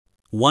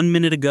1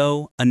 minute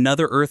ago,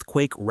 another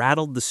earthquake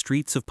rattled the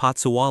streets of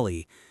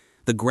Pozzuoli.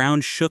 The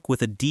ground shook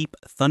with a deep,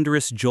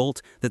 thunderous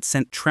jolt that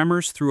sent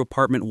tremors through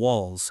apartment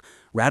walls,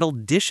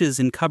 rattled dishes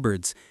in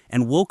cupboards,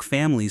 and woke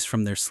families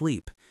from their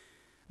sleep.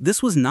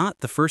 This was not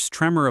the first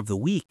tremor of the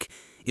week.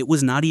 It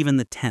was not even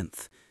the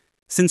 10th.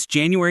 Since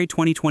January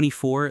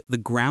 2024, the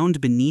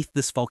ground beneath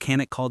this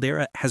volcanic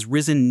caldera has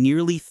risen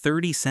nearly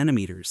 30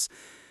 centimeters.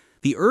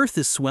 The Earth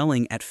is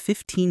swelling at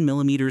 15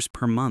 millimeters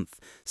per month,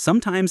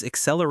 sometimes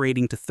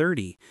accelerating to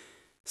 30.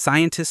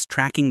 Scientists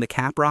tracking the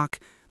caprock,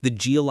 the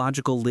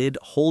geological lid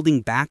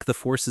holding back the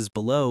forces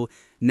below,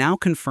 now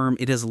confirm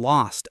it has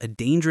lost a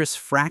dangerous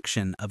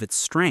fraction of its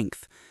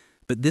strength.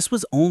 But this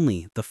was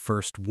only the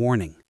first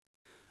warning.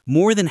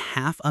 More than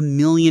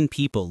 500,000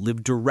 people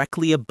live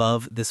directly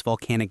above this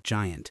volcanic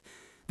giant.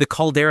 The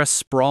caldera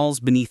sprawls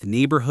beneath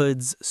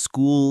neighborhoods,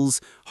 schools,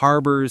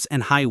 harbors,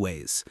 and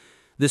highways.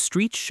 The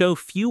streets show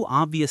few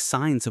obvious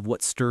signs of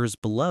what stirs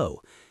below,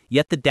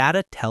 yet the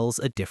data tells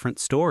a different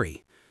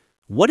story.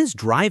 What is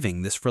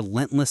driving this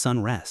relentless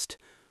unrest?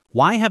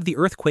 Why have the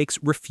earthquakes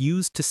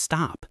refused to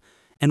stop?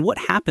 And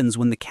what happens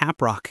when the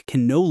caprock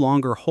can no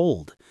longer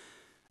hold?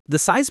 The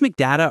seismic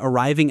data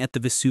arriving at the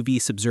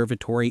Vesuvius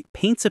Observatory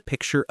paints a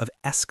picture of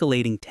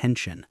escalating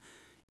tension.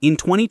 In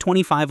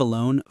 2025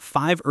 alone,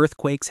 5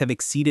 earthquakes have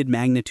exceeded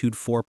magnitude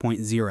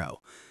 4.0.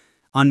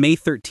 On May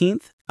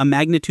 13th, a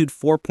magnitude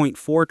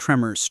 4.4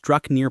 tremor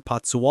struck near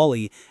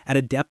Pozzuoli at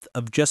a depth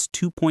of just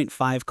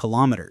 2.5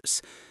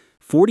 kilometers.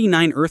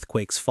 49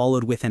 earthquakes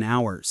followed within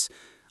hours.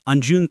 On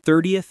June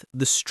 30th,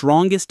 the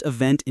strongest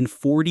event in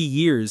 40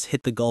 years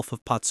hit the Gulf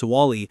of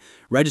Pozzuoli,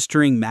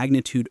 registering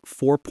magnitude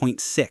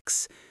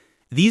 4.6.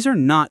 These are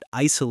not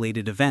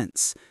isolated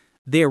events.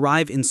 They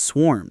arrive in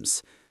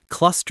swarms,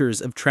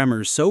 clusters of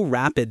tremors so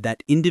rapid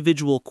that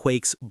individual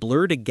quakes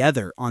blur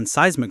together on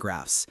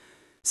seismographs.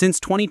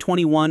 Since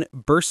 2021,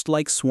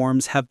 burst-like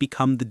swarms have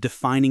become the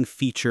defining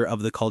feature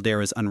of the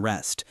caldera's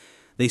unrest.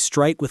 They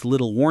strike with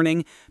little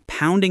warning,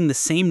 pounding the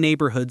same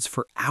neighborhoods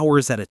for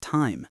hours at a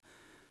time.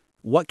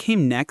 What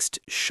came next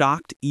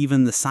shocked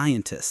even the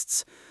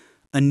scientists.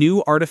 A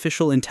new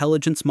artificial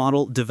intelligence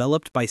model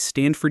developed by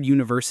Stanford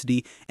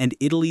University and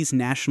Italy's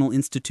National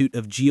Institute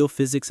of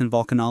Geophysics and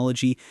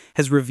Volcanology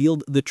has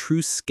revealed the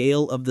true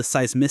scale of the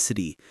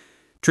seismicity.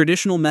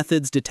 Traditional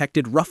methods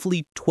detected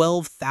roughly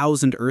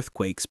 12,000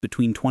 earthquakes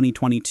between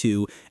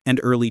 2022 and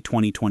early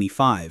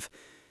 2025.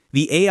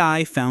 The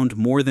AI found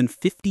more than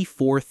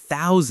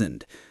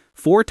 54,000.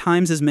 4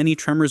 times as many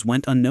tremors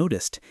went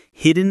unnoticed,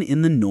 hidden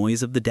in the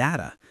noise of the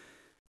data.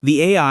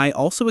 The AI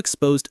also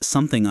exposed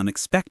something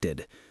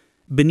unexpected.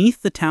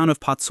 Beneath the town of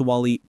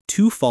Pozzuoli,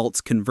 2 faults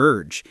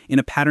converge in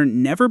a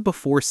pattern never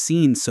before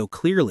seen so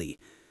clearly.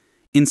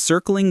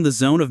 Encircling the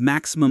zone of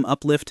maximum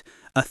uplift,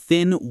 a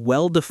thin,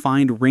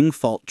 well-defined ring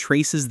fault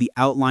traces the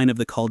outline of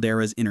the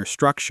caldera's inner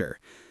structure.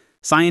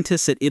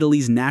 Scientists at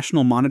Italy's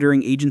National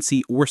Monitoring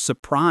Agency were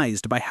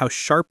surprised by how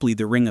sharply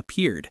the ring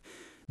appeared.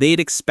 They had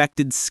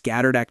expected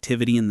scattered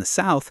activity in the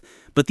south,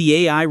 but the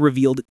AI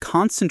revealed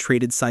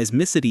concentrated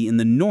seismicity in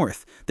the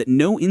north that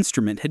no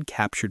instrument had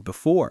captured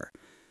before.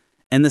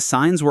 And the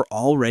signs were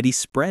already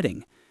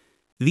spreading.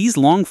 These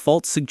long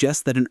faults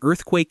suggest that an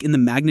earthquake in the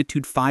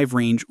magnitude 5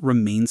 range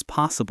remains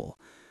possible.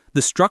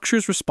 The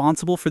structures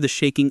responsible for the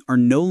shaking are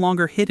no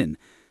longer hidden.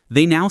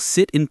 They now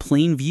sit in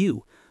plain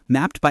view,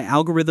 mapped by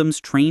algorithms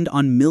trained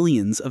on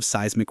millions of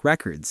seismic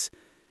records.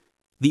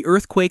 The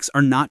earthquakes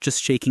are not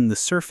just shaking the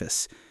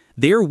surface.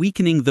 They are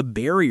weakening the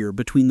barrier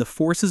between the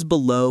forces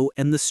below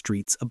and the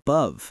streets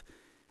above.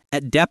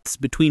 At depths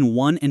between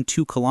 1 and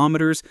 2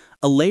 kilometers,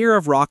 a layer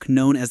of rock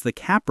known as the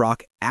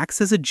caprock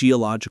acts as a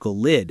geological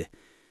lid.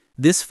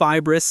 This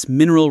fibrous,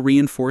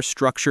 mineral-reinforced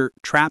structure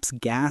traps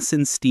gas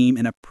and steam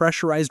in a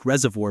pressurized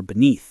reservoir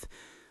beneath.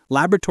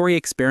 Laboratory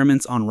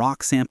experiments on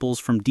rock samples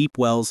from deep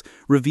wells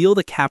reveal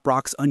the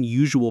caprock's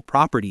unusual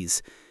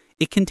properties.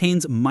 It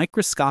contains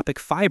microscopic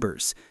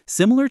fibers,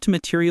 similar to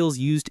materials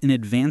used in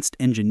advanced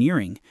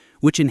engineering,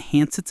 which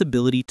enhance its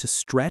ability to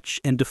stretch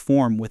and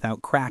deform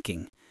without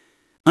cracking.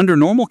 Under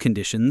normal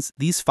conditions,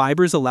 these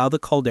fibers allow the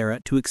caldera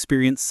to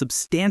experience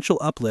substantial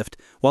uplift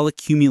while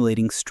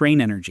accumulating strain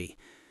energy.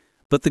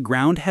 But the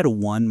ground had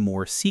one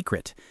more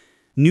secret.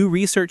 New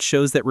research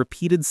shows that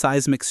repeated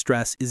seismic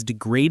stress is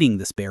degrading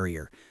this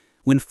barrier.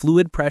 When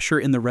fluid pressure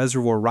in the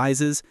reservoir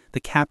rises, the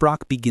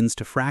caprock begins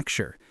to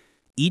fracture.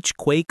 Each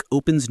quake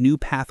opens new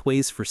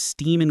pathways for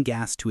steam and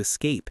gas to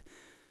escape.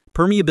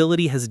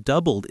 Permeability has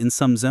doubled in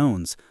some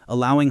zones,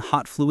 allowing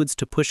hot fluids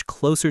to push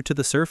closer to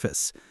the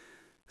surface.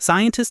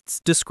 Scientists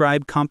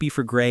describe Campi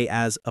Flegrei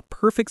as a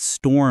perfect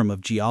storm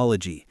of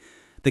geology.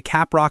 The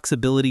caprock's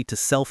ability to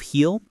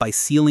self-heal by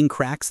sealing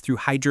cracks through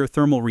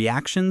hydrothermal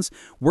reactions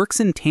works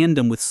in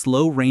tandem with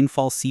slow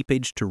rainfall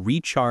seepage to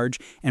recharge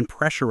and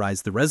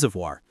pressurize the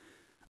reservoir.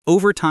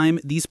 Over time,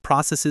 these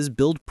processes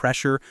build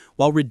pressure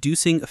while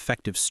reducing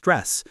effective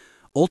stress,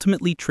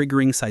 ultimately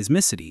triggering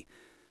seismicity.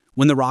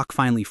 When the rock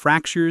finally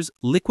fractures,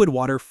 liquid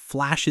water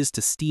flashes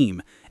to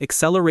steam,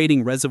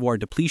 accelerating reservoir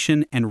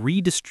depletion and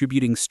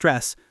redistributing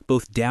stress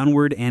both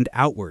downward and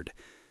outward.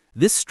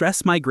 This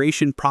stress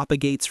migration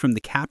propagates from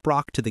the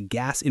caprock to the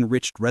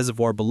gas-enriched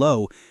reservoir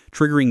below,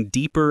 triggering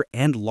deeper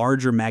and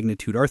larger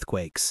magnitude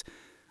earthquakes.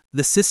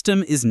 The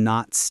system is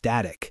not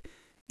static.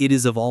 It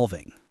is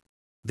evolving.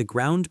 The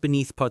ground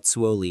beneath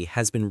Pozzuoli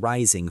has been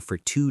rising for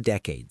 2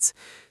 decades.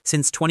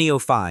 Since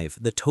 2005,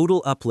 the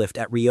total uplift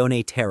at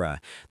Rione Terra,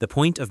 the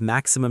point of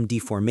maximum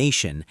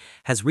deformation,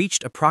 has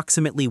reached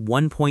approximately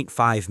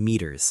 1.5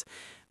 meters.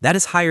 That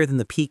is higher than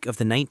the peak of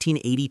the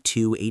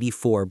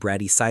 1982-84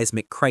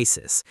 bradyseismic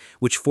crisis,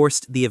 which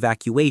forced the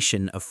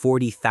evacuation of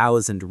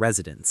 40,000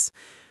 residents.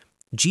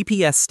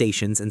 GPS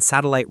stations and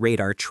satellite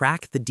radar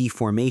track the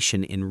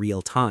deformation in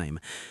real time.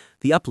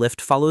 The uplift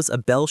follows a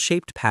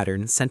bell-shaped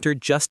pattern centered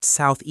just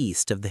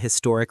southeast of the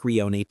historic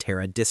Rione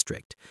Terra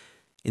district.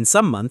 In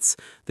some months,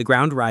 the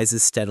ground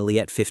rises steadily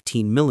at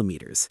 15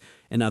 millimeters.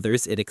 In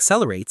others, it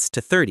accelerates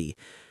to 30.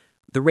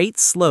 The rate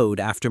slowed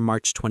after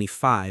March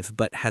 25,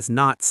 but has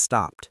not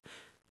stopped.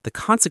 The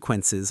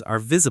consequences are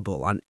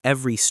visible on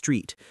every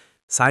street.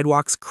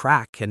 Sidewalks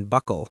crack and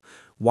buckle.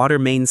 Water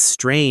mains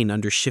strain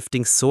under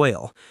shifting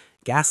soil.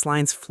 Gas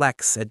lines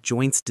flex at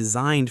joints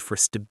designed for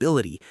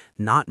stability,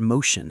 not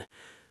motion.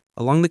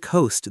 Along the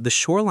coast, the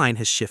shoreline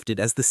has shifted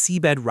as the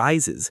seabed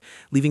rises,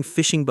 leaving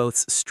fishing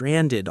boats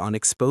stranded on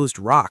exposed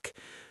rock.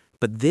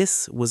 But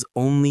this was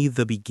only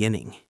the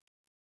beginning.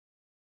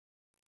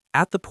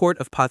 At the port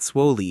of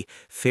Pozzuoli,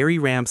 ferry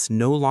ramps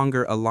no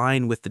longer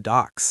align with the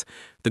docks.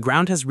 The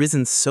ground has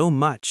risen so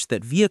much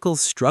that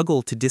vehicles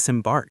struggle to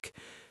disembark.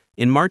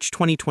 In March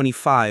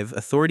 2025,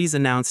 authorities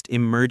announced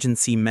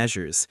emergency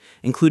measures,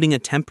 including a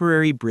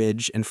temporary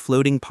bridge and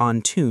floating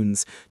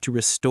pontoons to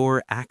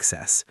restore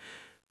access.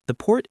 The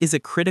port is a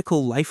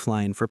critical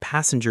lifeline for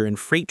passenger and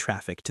freight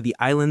traffic to the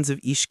islands of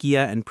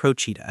Ischia and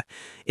Procida.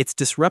 Its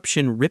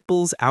disruption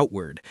ripples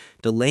outward,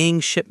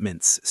 delaying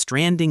shipments,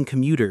 stranding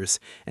commuters,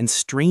 and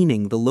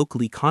straining the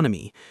local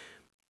economy.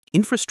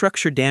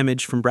 Infrastructure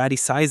damage from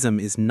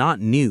bradyseism is not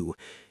new.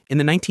 In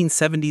the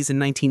 1970s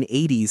and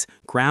 1980s,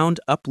 ground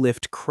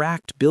uplift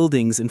cracked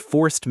buildings and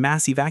forced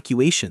mass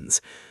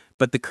evacuations.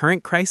 But the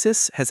current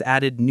crisis has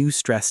added new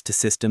stress to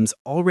systems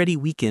already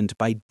weakened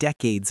by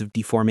decades of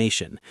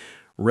deformation.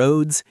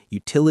 Roads,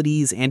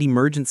 utilities, and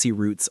emergency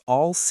routes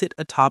all sit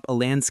atop a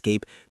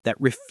landscape that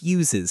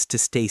refuses to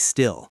stay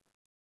still.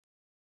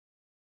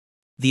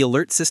 The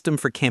alert system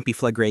for Campi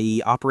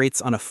Flegrei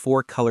operates on a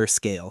 4-color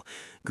scale: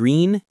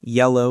 green,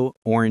 yellow,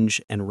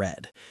 orange, and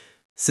red.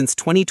 Since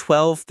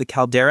 2012, the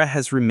caldera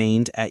has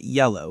remained at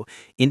yellow,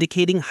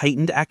 indicating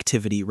heightened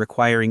activity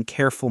requiring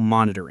careful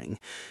monitoring.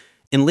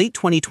 In late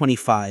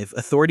 2025,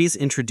 authorities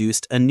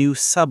introduced a new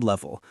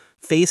sublevel,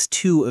 Phase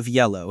 2 of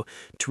yellow,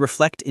 to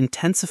reflect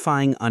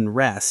intensifying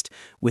unrest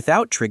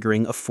without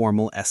triggering a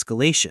formal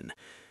escalation.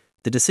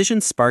 The decision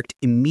sparked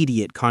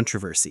immediate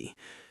controversy.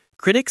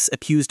 Critics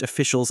accused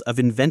officials of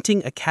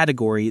inventing a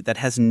category that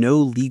has no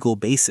legal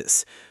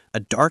basis, a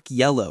dark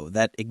yellow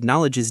that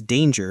acknowledges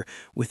danger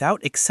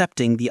without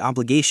accepting the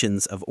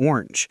obligations of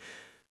orange.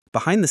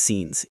 Behind the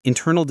scenes,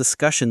 internal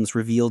discussions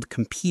revealed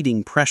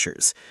competing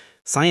pressures.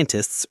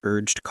 Scientists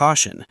urged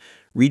caution.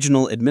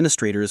 Regional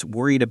administrators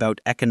worried about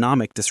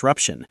economic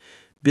disruption.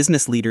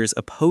 Business leaders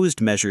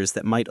opposed measures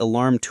that might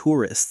alarm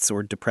tourists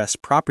or depress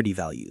property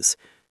values.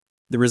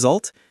 The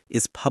result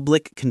is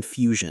public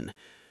confusion.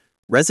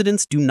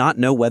 Residents do not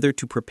know whether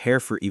to prepare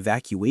for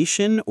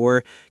evacuation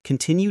or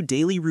continue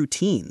daily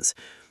routines.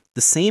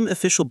 The same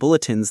official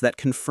bulletins that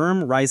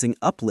confirm rising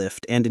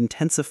uplift and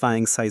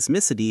intensifying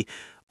seismicity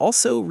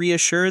also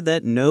reassure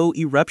that no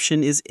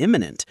eruption is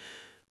imminent.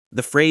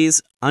 The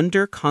phrase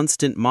 "under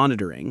constant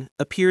monitoring"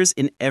 appears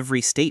in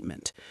every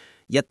statement,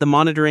 yet the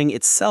monitoring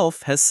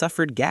itself has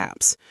suffered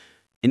gaps.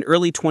 In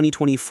early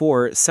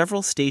 2024,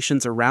 several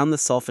stations around the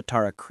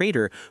Solfatara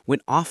crater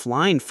went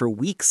offline for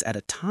weeks at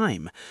a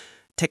time.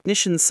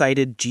 Technicians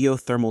cited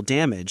geothermal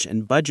damage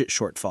and budget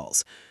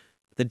shortfalls.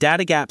 The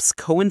data gaps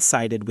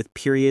coincided with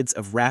periods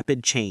of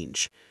rapid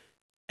change,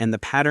 and the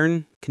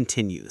pattern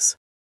continues.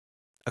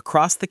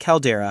 Across the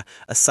caldera,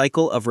 a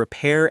cycle of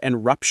repair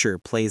and rupture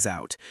plays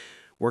out.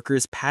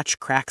 Workers patch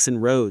cracks in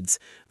roads,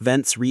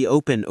 vents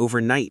reopen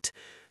overnight.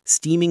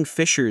 Steaming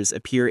fissures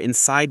appear in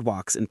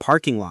sidewalks and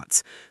parking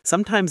lots,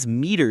 sometimes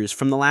meters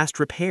from the last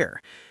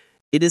repair.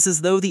 It is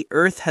as though the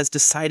Earth has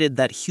decided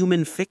that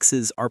human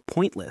fixes are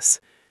pointless.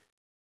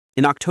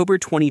 In October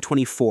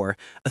 2024,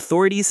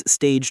 authorities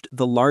staged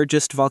the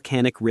largest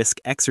volcanic risk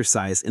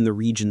exercise in the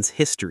region's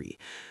history.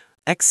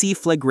 Campi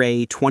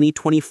Flegrei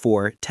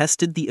 2024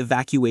 tested the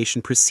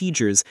evacuation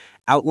procedures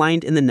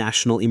outlined in the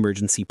National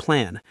Emergency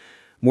Plan.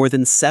 More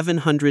than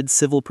 700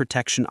 civil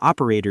protection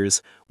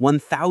operators,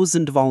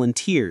 1,000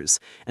 volunteers,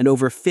 and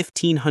over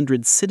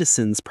 1,500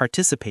 citizens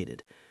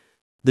participated.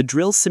 The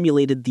drill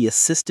simulated the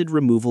assisted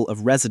removal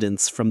of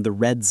residents from the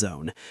red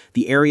zone,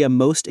 the area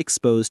most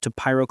exposed to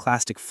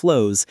pyroclastic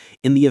flows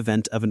in the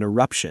event of an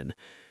eruption.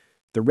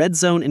 The red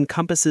zone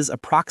encompasses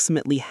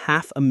approximately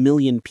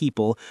 500,000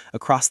 people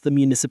across the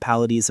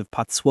municipalities of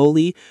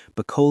Pozzuoli,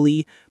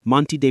 Boccoli,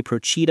 Monte dei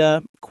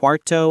Procida,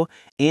 Quarto,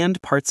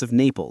 and parts of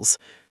Naples.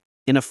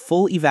 In a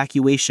full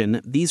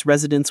evacuation, these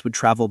residents would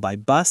travel by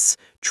bus,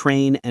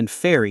 train, and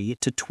ferry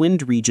to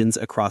twinned regions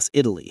across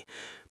Italy.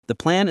 The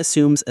plan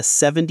assumes a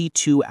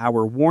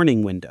 72-hour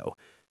warning window,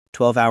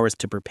 12 hours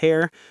to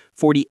prepare,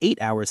 48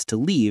 hours to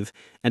leave,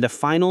 and a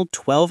final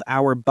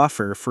 12-hour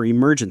buffer for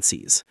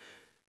emergencies.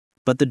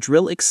 But the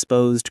drill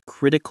exposed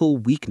critical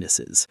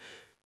weaknesses.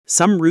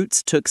 Some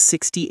routes took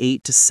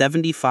 68 to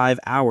 75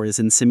 hours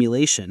in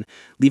simulation,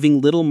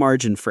 leaving little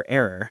margin for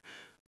error.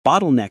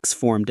 Bottlenecks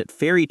formed at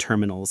ferry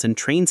terminals and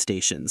train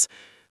stations.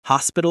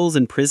 Hospitals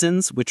and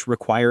prisons, which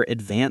require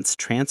advance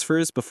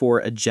transfers before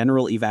a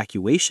general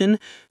evacuation,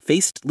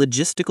 faced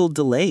logistical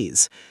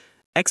delays.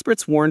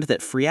 Experts warned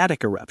that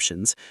phreatic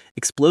eruptions,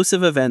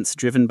 explosive events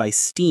driven by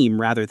steam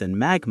rather than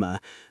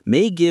magma,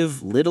 may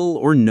give little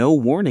or no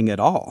warning at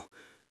all.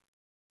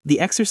 The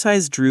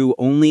exercise drew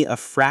only a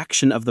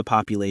fraction of the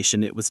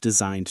population it was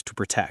designed to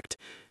protect.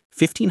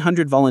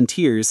 1,500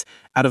 volunteers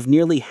out of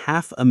nearly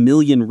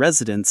 500,000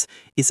 residents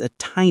is a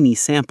tiny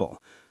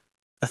sample.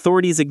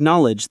 Authorities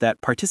acknowledge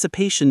that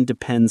participation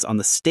depends on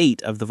the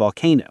state of the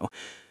volcano.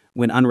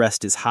 When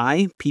unrest is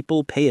high,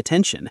 people pay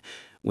attention.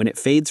 When it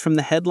fades from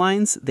the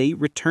headlines, they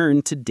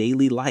return to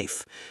daily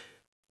life.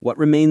 What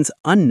remains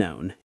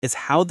unknown is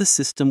how the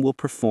system will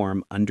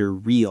perform under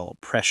real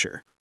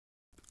pressure.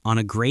 On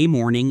a gray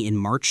morning in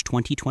March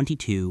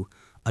 2022,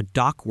 a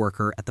dock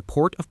worker at the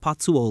port of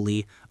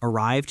Pozzuoli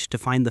arrived to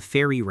find the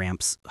ferry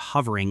ramps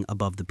hovering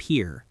above the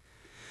pier.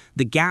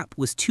 The gap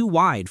was too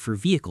wide for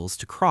vehicles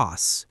to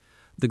cross.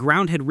 The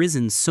ground had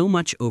risen so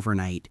much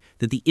overnight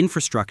that the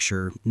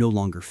infrastructure no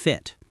longer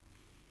fit.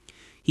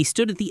 He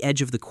stood at the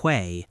edge of the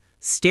quay,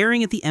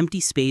 staring at the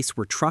empty space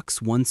where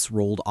trucks once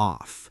rolled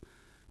off.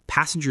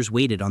 Passengers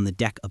waited on the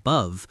deck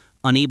above,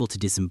 unable to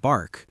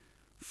disembark.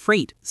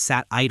 Freight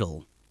sat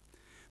idle.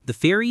 The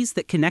ferries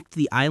that connect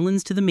the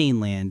islands to the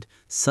mainland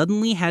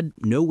suddenly had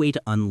no way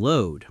to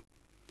unload.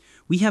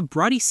 "We have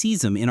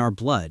Braticism in our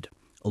blood,"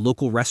 a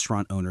local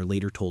restaurant owner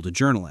later told a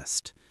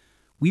journalist.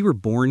 "We were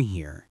born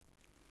here."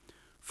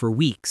 For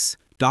weeks,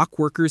 dock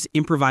workers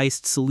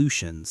improvised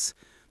solutions.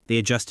 They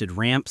adjusted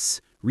ramps,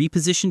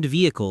 repositioned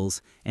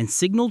vehicles, and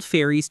signaled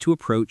ferries to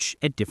approach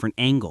at different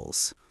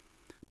angles.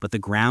 But the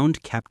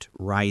ground kept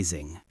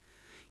rising.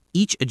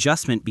 Each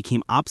adjustment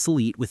became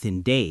obsolete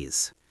within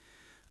days.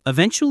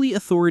 Eventually,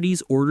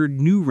 authorities ordered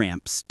new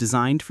ramps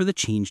designed for the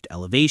changed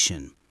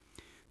elevation.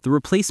 The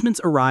replacements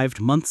arrived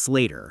months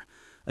later,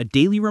 a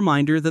daily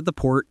reminder that the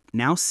port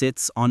now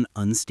sits on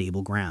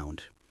unstable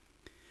ground.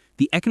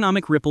 The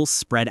economic ripples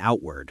spread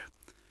outward.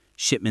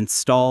 Shipments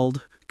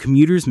stalled,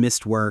 commuters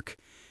missed work,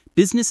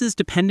 businesses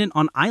dependent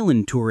on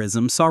island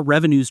tourism saw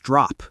revenues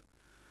drop.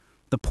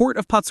 The port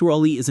of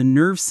Pozzuoli is a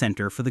nerve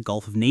center for the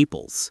Gulf of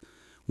Naples.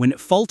 When it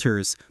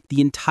falters,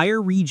 the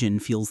entire region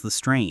feels the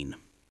strain.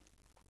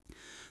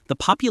 The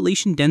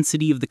population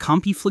density of the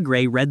Campi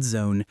Flegrei red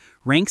zone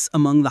ranks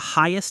among the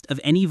highest of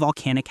any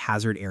volcanic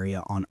hazard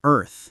area on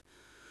Earth.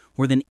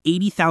 More than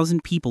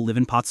 80,000 people live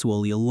in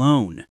Pozzuoli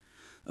alone.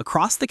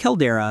 Across the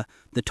caldera,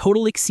 the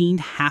total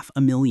exceeds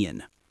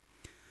 500,000.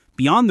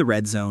 Beyond the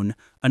red zone,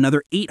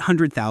 another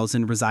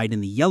 800,000 reside in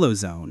the yellow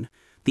zone,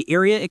 the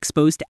area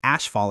exposed to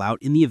ash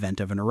fallout in the event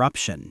of an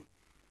eruption.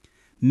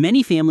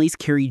 Many families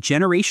carry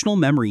generational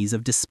memories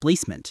of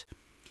displacement.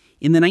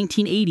 In the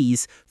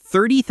 1980s,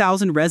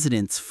 30,000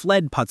 residents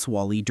fled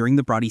Pozzuoli during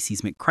the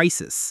Bratiseismic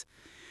crisis.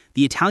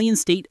 The Italian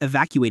state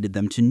evacuated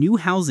them to new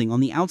housing on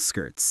the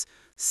outskirts,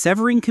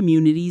 severing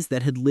communities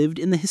that had lived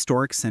in the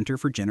historic center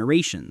for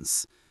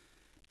generations.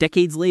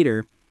 Decades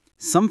later,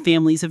 some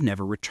families have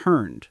never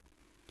returned.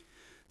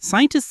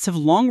 Scientists have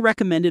long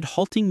recommended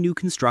halting new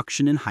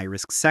construction in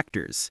high-risk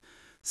sectors.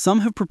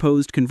 Some have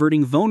proposed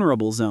converting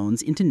vulnerable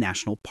zones into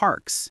national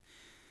parks.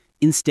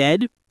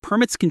 Instead,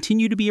 permits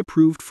continue to be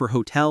approved for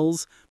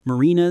hotels,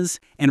 marinas,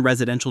 and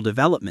residential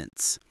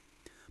developments.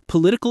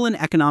 Political and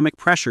economic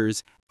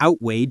pressures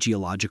outweigh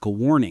geological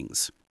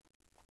warnings.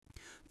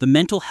 The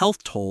mental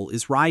health toll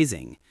is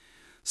rising.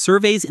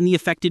 Surveys in the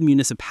affected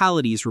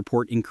municipalities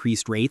report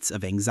increased rates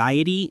of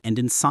anxiety and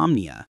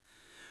insomnia.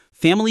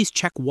 Families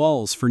check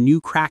walls for new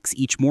cracks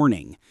each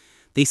morning.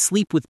 They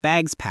sleep with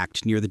bags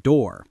packed near the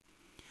door.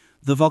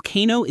 The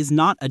volcano is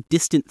not a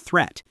distant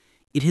threat.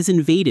 It has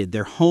invaded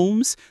their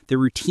homes, their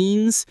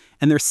routines,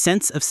 and their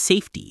sense of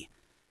safety.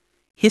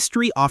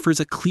 History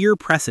offers a clear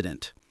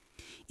precedent.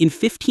 In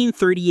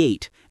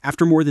 1538,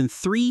 after more than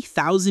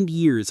 3,000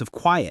 years of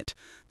quiet,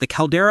 the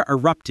caldera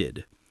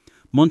erupted.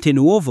 Monte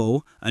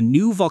Nuovo, a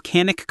new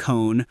volcanic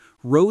cone,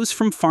 rose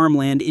from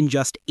farmland in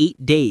just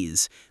 8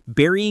 days,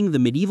 burying the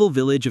medieval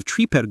village of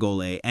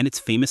Tripergole and its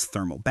famous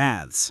thermal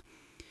baths.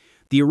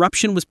 The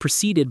eruption was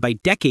preceded by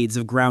decades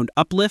of ground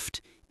uplift,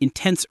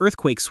 intense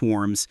earthquake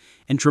swarms,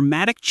 and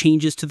dramatic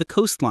changes to the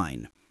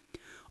coastline.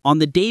 On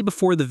the day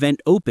before the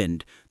vent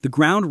opened, the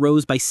ground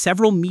rose by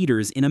several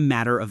meters in a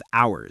matter of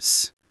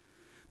hours.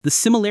 The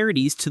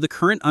similarities to the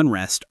current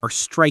unrest are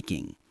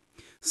striking.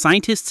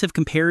 Scientists have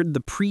compared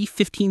the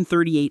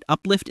pre-1538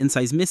 uplift in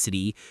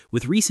seismicity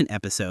with recent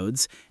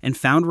episodes and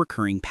found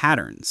recurring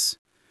patterns.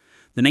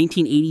 The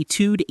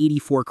 1982 to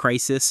 84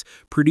 crisis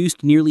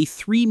produced nearly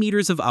 3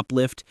 meters of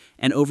uplift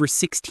and over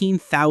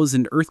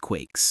 16,000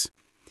 earthquakes.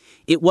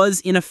 It was,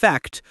 in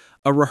effect,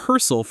 a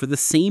rehearsal for the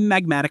same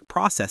magmatic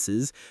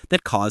processes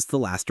that caused the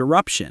last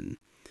eruption.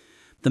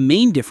 The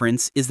main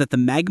difference is that the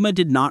magma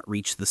did not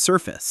reach the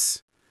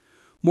surface.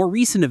 More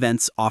recent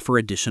events offer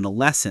additional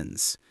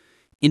lessons.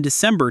 In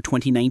December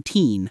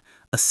 2019,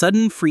 a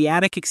sudden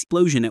phreatic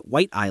explosion at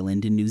White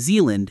Island in New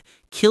Zealand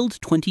killed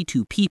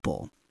 22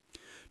 people.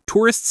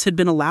 Tourists had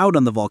been allowed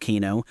on the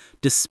volcano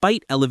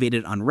despite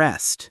elevated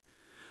unrest.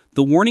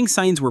 The warning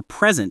signs were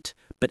present,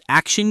 but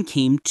action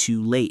came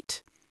too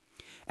late.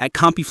 At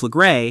Campi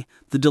Flegrei,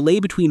 the delay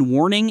between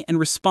warning and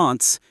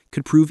response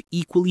could prove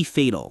equally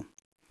fatal.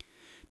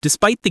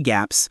 Despite the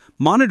gaps,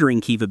 monitoring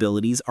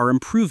capabilities are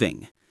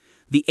improving.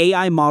 The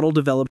AI model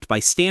developed by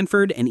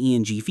Stanford and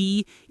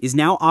ENGV is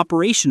now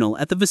operational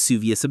at the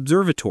Vesuvius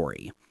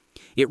Observatory.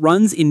 It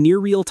runs in near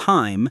real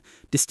time,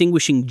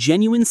 distinguishing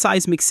genuine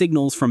seismic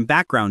signals from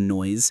background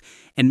noise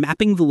and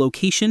mapping the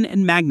location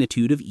and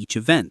magnitude of each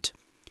event.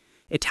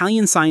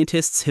 Italian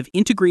scientists have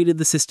integrated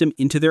the system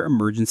into their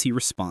emergency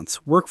response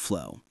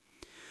workflow.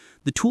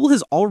 The tool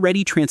has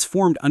already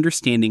transformed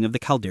understanding of the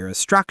caldera's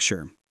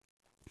structure.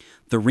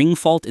 The ring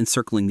fault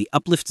encircling the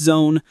uplift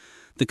zone,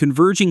 the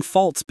converging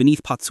faults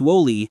beneath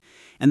Pozzuoli,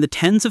 and the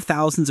tens of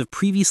thousands of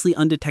previously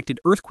undetected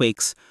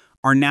earthquakes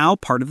are now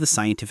part of the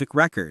scientific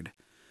record.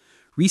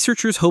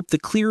 Researchers hope the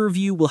clearer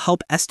view will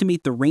help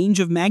estimate the range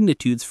of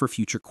magnitudes for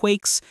future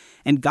quakes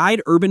and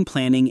guide urban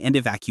planning and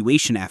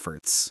evacuation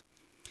efforts.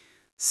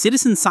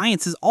 Citizen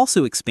science is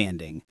also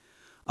expanding.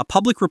 A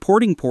public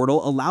reporting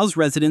portal allows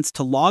residents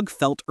to log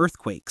felt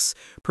earthquakes,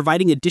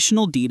 providing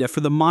additional data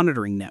for the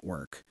monitoring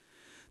network.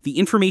 The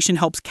information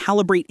helps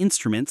calibrate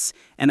instruments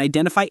and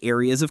identify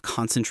areas of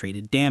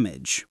concentrated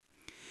damage.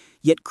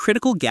 Yet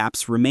critical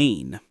gaps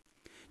remain.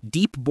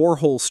 Deep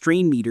borehole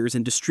strain meters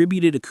and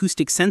distributed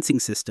acoustic sensing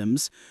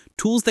systems,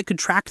 tools that could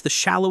track the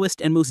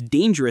shallowest and most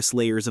dangerous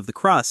layers of the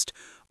crust,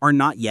 are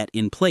not yet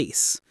in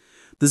place.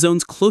 The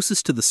zones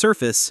closest to the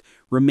surface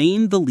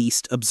remain the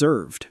least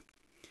observed.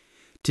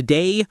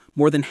 Today,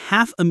 more than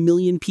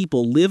 500,000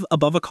 people live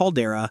above a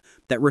caldera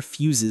that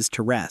refuses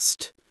to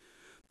rest.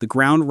 The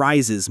ground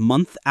rises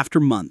month after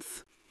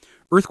month.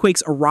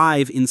 Earthquakes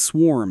arrive in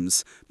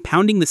swarms,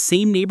 pounding the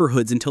same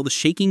neighborhoods until the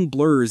shaking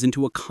blurs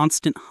into a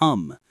constant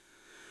hum.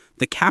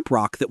 The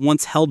caprock that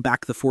once held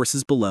back the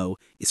forces below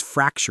is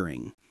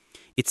fracturing,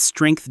 its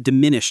strength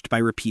diminished by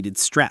repeated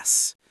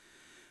stress.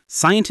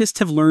 Scientists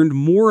have learned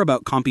more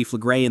about Campi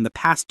Flegrei in the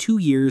past 2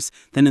 years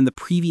than in the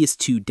previous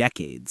 2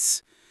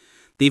 decades.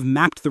 They've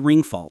mapped the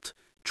ring fault,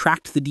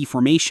 tracked the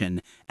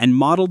deformation, and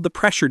modeled the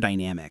pressure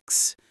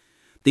dynamics.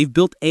 They've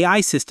built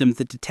AI systems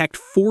that detect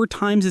 4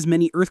 times as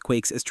many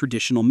earthquakes as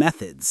traditional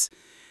methods.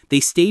 They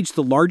staged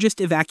the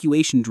largest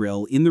evacuation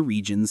drill in the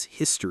region's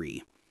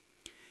history.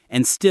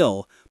 And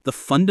still, the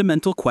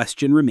fundamental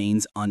question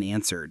remains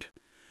unanswered.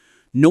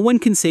 No one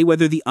can say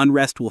whether the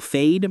unrest will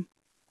fade,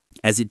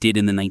 as it did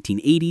in the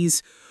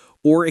 1980s,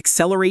 or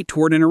accelerate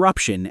toward an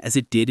eruption, as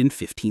it did in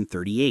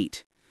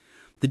 1538.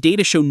 The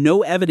data show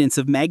no evidence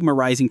of magma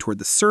rising toward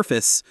the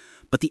surface,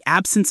 but the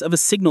absence of a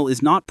signal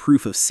is not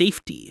proof of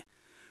safety.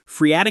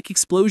 Phreatic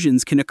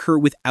explosions can occur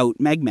without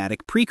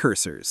magmatic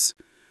precursors.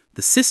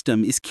 The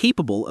system is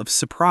capable of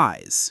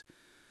surprise.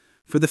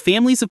 For the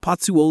families of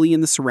Pozzuoli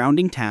and the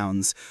surrounding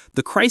towns,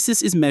 the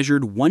crisis is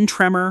measured 1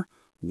 tremor,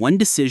 1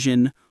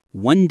 decision,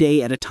 1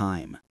 day at a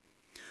time.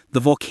 The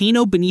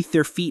volcano beneath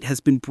their feet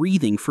has been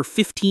breathing for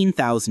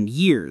 15,000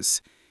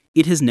 years.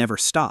 It has never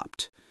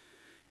stopped.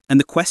 And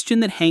the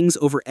question that hangs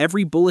over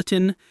every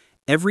bulletin,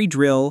 every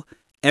drill,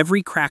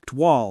 every cracked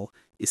wall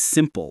is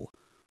simple.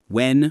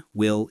 When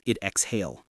will it exhale?